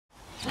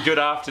Good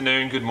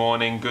afternoon, good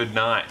morning, good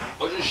night.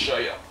 I'll just show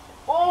you.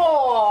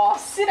 Oh,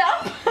 sit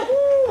up.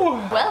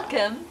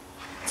 Welcome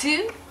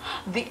to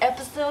the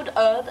episode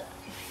of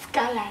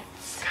Skylight.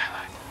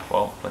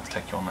 Well, let's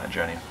take you on that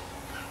journey.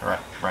 Alright,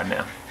 right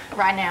now.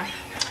 Right now.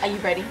 Are you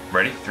ready?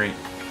 Ready? 3,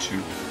 2,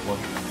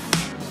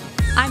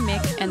 1. I'm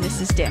Mick and this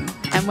is Dim,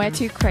 and we're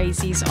two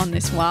crazies on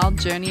this wild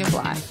journey of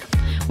life.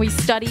 We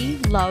study,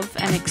 love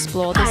and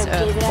explore this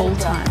earth full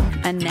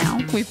time, and now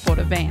we've bought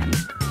a van.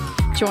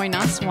 Join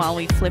us while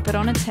we flip it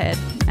on its head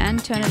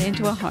and turn it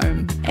into a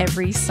home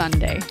every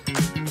Sunday.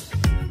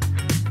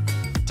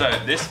 So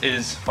this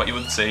is what you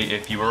would see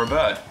if you were a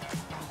bird.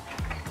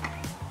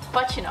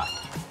 But you're not.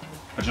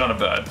 But you're not a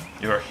bird,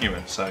 you're a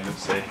human, so you'll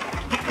see.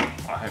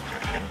 I hope you're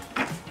a human.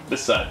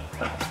 This side.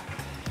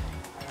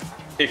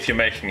 If you're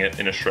making it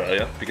in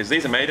Australia, because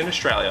these are made in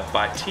Australia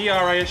by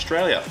TRA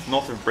Australia,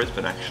 north of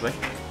Brisbane actually.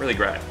 Really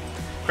great.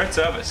 Great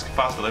service,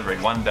 fast delivery.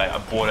 One day I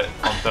bought it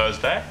on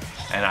Thursday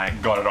and I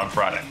got it on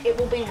Friday. It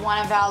will be one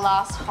of our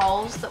last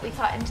holes that we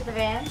cut into the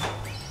van,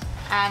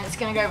 and it's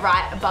going to go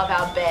right above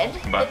our bed.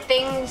 The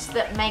things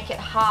that make it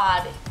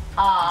hard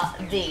are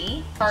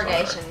the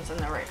corrugations in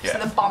the roof, so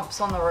the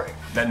bumps on the roof.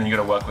 Then you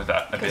got to work with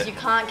that a bit. Because you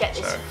can't get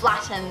this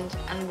flattened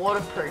and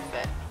waterproof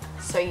it,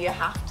 so you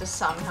have to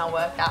somehow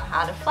work out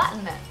how to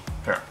flatten it.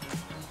 Yeah.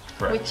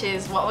 Correct. Which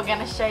is what we're going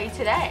to show you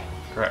today.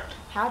 Correct.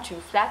 How to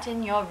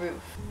flatten your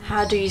roof.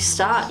 How do you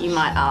start, you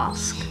might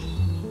ask?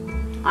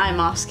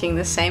 I'm asking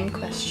the same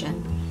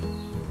question.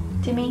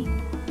 Timmy,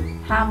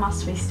 how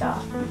must we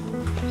start?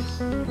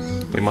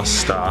 We must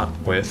start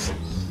with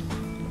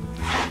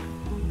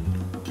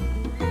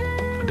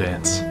a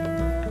dance.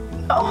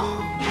 Oh.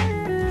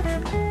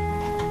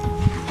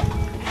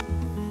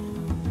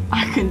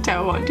 I can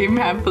tell what Tim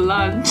had for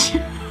lunch. You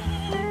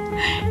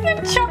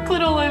have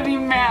chocolate all over your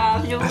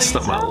mouth, you That's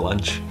not my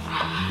lunch.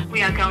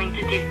 We are going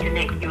to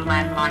disconnect your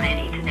landline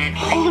and internet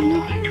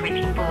for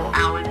 24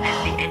 hours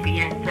and the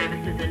NBN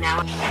services are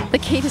now... The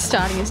key to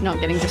starting is not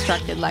getting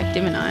distracted like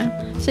Dim and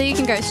I, so you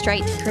can go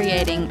straight to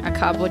creating a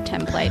cardboard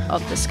template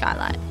of the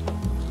skylight.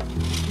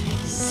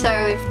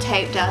 So we've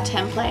taped our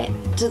template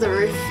to the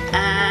roof,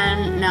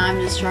 and now I'm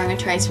just drawing a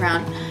trace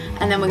around,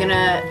 and then we're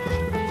gonna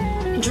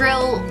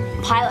drill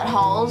pilot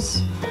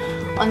holes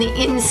on the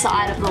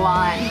inside of the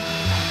line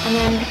and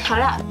then cut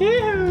it out.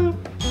 Yeah.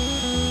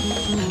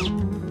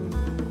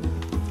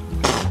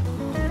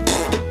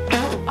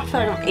 I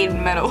feel like I'm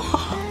eating metal.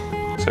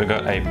 So we've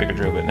got a bigger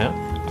drill bit now.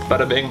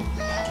 Bada bing,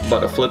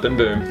 bada flip and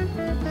boom.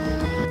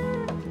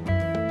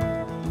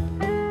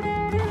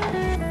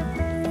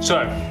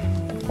 So,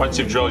 once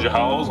you've drilled your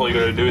holes, all you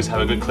got to do is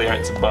have a good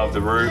clearance above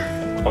the roof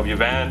of your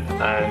van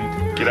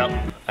and get up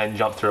and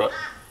jump through it.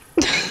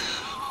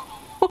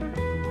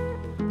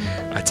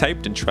 I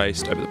taped and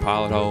traced over the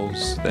pilot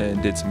holes, then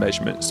did some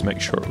measurements to make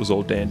sure it was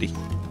all dandy.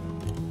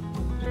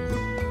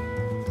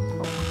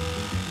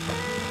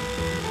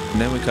 And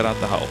then we cut out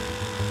the hole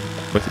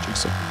with a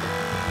jigsaw.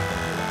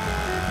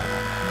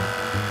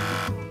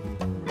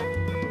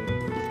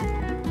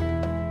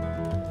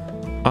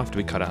 After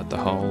we cut out the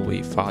hole,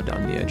 we filed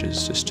down the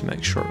edges just to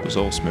make sure it was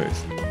all smooth.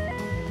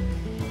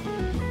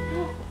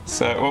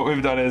 So what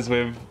we've done is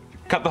we've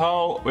cut the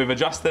hole, we've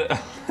adjusted it.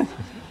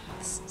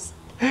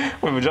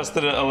 We've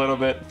adjusted it a little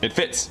bit. It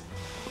fits.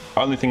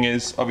 Only thing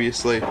is,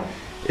 obviously,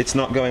 it's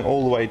not going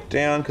all the way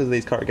down because of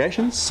these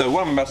corrugations. So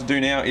what I'm about to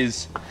do now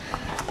is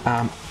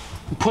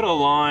put a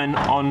line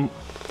on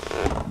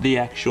the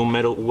actual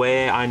metal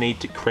where I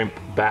need to crimp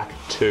back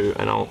to,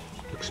 and I'll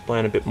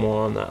explain a bit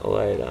more on that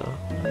later.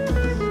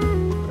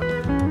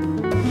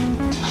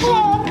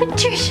 Oh,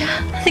 Patricia,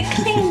 the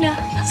cleaner.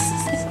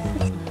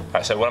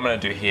 Alright, so what I'm going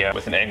to do here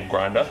with an angle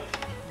grinder,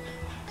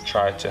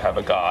 try to have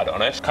a guard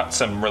on it. Cut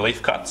some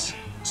relief cuts.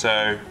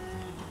 So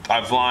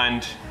I've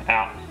lined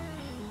out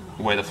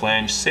where the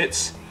flange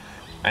sits,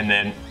 and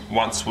then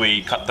once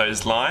we cut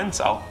those lines,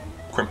 I'll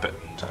crimp it.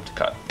 Time to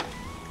cut.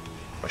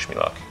 Wish me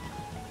luck.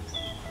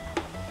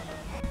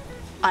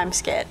 I'm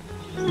scared.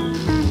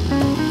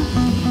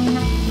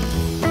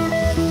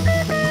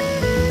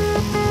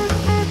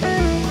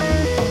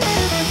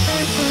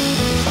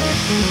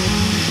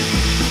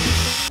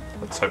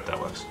 Let's hope that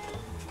works.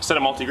 Set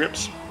of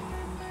multi-grips.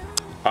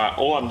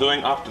 All I'm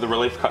doing after the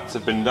relief cuts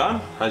have been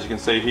done, as you can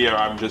see here,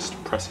 I'm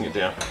just pressing it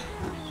down.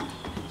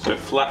 So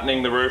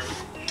flattening the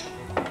roof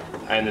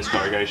and this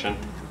corrugation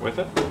with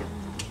it.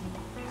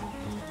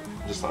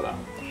 Just like that.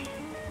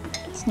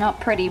 It's not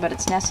pretty, but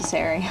it's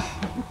necessary.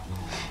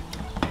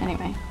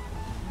 Anyway.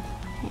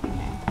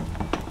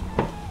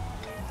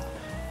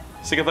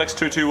 SKYLIGHT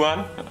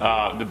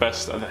 221, the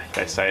best,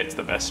 they say it's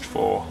the best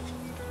for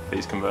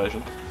these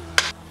conversions.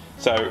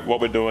 So what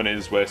we're doing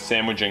is we're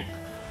sandwiching.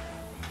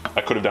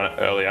 I could have done it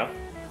earlier.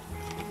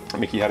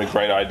 Mickey had a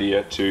great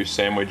idea to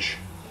sandwich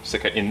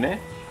sticker in there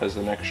as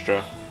an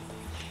extra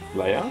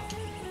layer.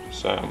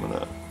 So I'm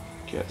gonna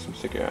get some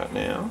sticker out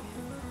now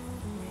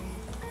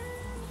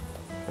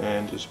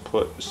and just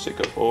put the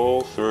sticker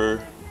all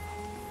through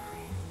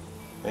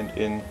and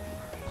in.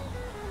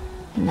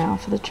 Now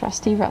for the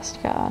trusty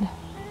rust guard.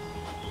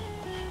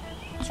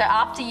 So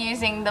after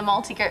using the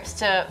multi-grips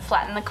to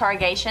flatten the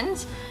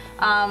corrugations,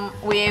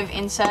 we've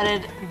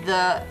inserted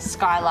the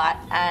Skylight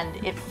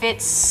and it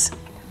fits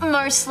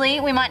mostly.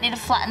 We might need to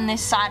flatten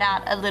this side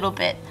out a little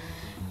bit.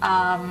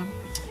 But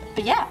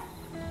yeah,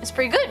 it's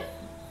pretty good.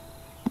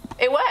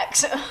 It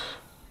works.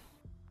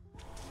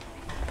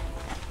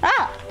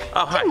 Oh,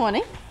 hi. Good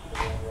morning.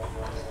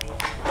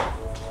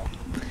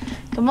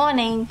 Good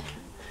morning.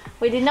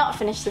 We did not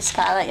finish the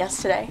Skylight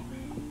yesterday.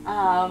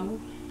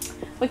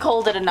 We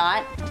called it a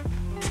night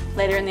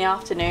later in the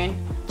afternoon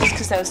just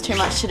because there was too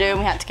much to do and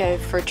we had to go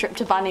for a trip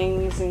to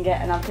Bunnings and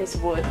get another piece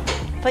of wood.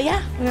 But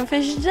yeah, we're gonna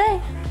finish it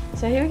today.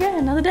 So here we go,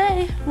 another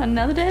day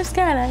of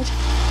Skylight.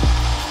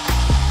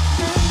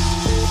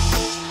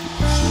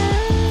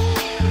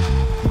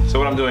 So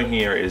what I'm doing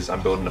here is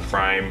I'm building a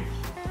frame,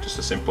 just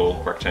a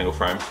simple rectangle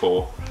frame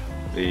for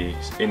the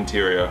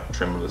interior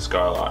trim of the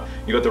Skylight.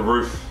 You've got the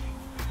roof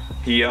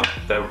here,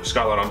 the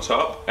Skylight on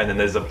top, and then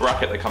there's a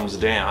bracket that comes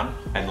down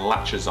and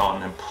latches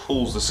on and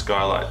pulls the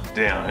Skylight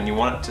down, and you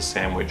want it to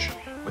sandwich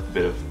with a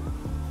bit of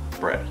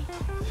bread.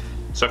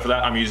 So for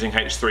that I'm using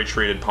H3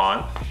 treated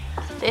pine.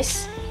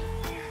 This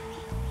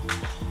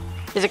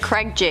is a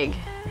Craig jig.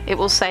 It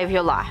will save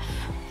your life.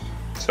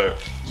 So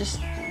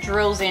just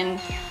drills in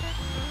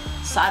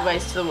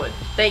sideways to the wood.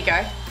 There you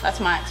go. That's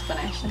my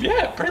explanation.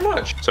 Yeah, pretty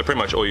much. So pretty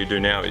much all you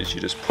do now is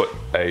you just put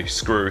a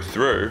screw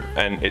through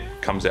and it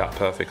comes out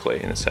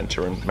perfectly in the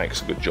center and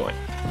makes a good joint.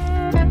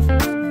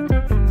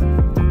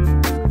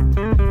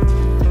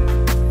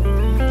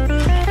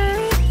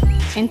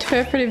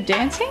 Interpretive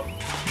dancing?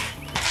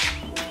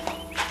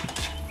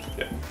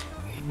 Yeah.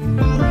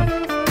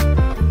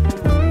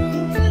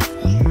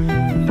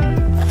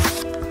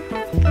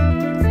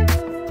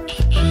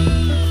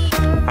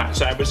 Alright,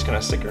 so I'm just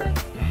gonna stick her in.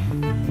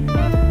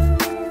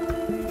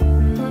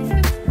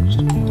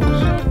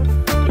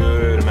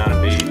 Good amount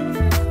of bead.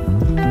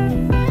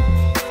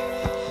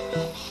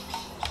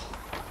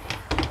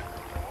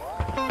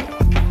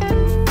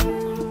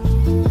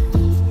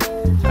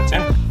 That's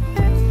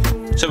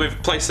in. So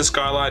we've placed the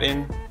Skylight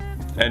in,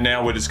 and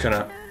now we're just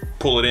gonna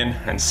pull it in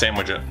and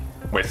sandwich it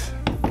with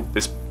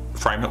this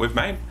frame that we've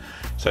made.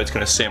 So it's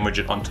gonna sandwich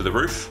it onto the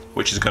roof,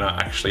 which is gonna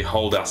actually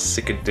hold our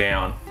sticker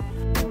down.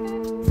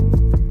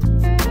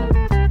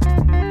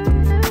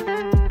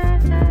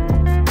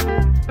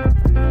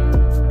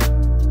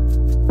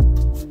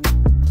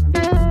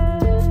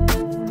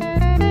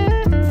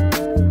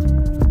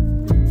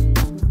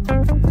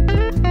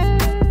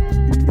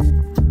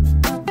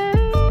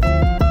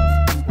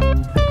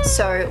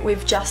 So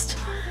we've just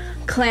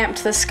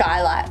clamped the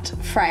Skylight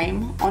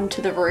frame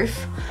onto the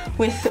roof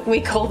with,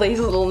 we call these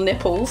little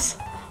nipples,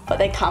 but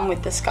they come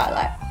with the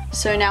Skylight.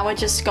 So now we're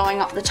just going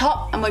up the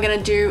top and we're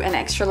gonna do an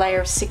extra layer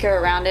of sticker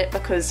around it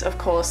because of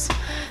course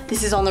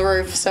this is on the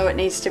roof, so it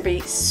needs to be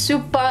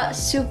super,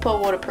 super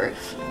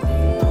waterproof.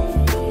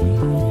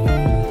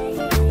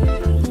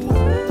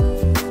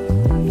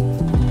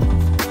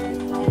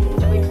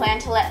 We plan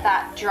to let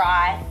that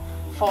dry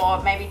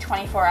for maybe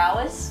 24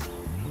 hours.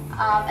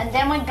 And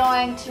then we're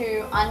going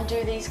to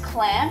undo these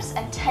clamps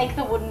and take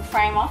the wooden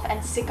frame off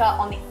and sticker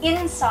on the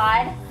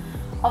inside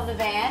of the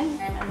van.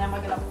 And then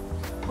we're going to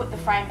put the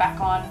frame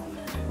back on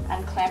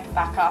and clamp it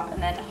back up,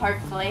 and then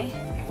hopefully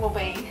it will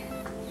be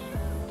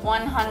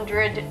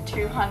 100,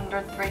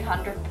 200,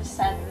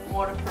 300%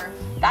 waterproof.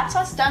 That's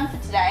us done for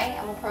today,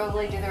 and we'll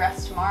probably do the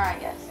rest tomorrow, I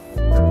guess.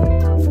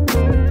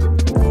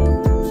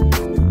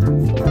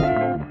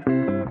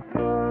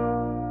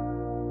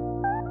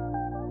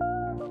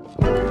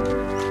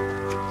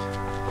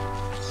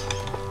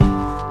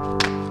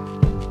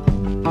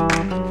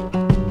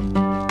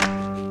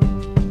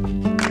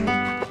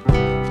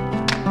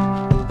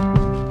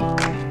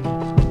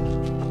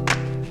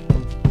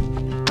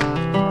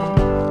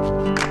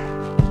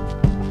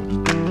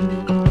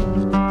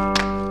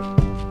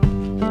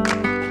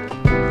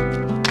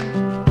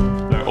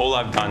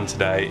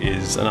 Today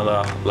is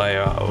another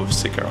layer of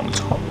sticker on the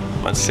top,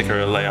 and sticker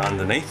a layer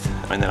underneath,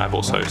 and then I've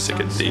also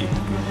stickered the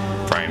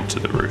frame to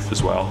the roof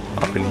as well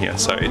up in here,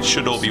 so it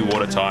should all be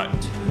watertight.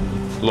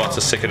 Lots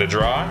of sticker to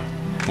dry.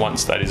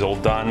 Once that is all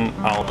done,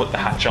 I'll put the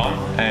hatch on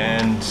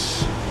and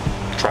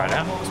try it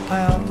out.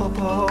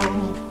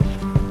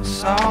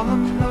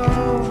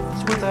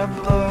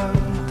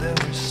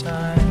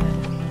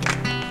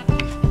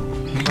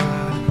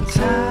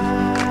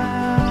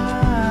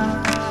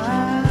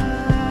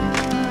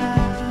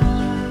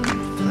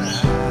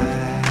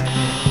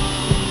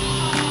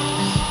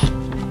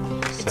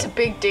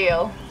 Big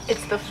deal.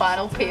 It's the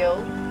final peel.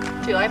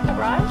 Do you like the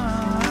ride?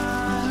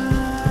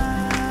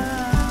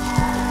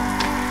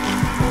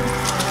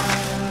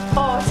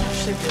 Oh, it's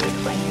actually really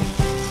clean.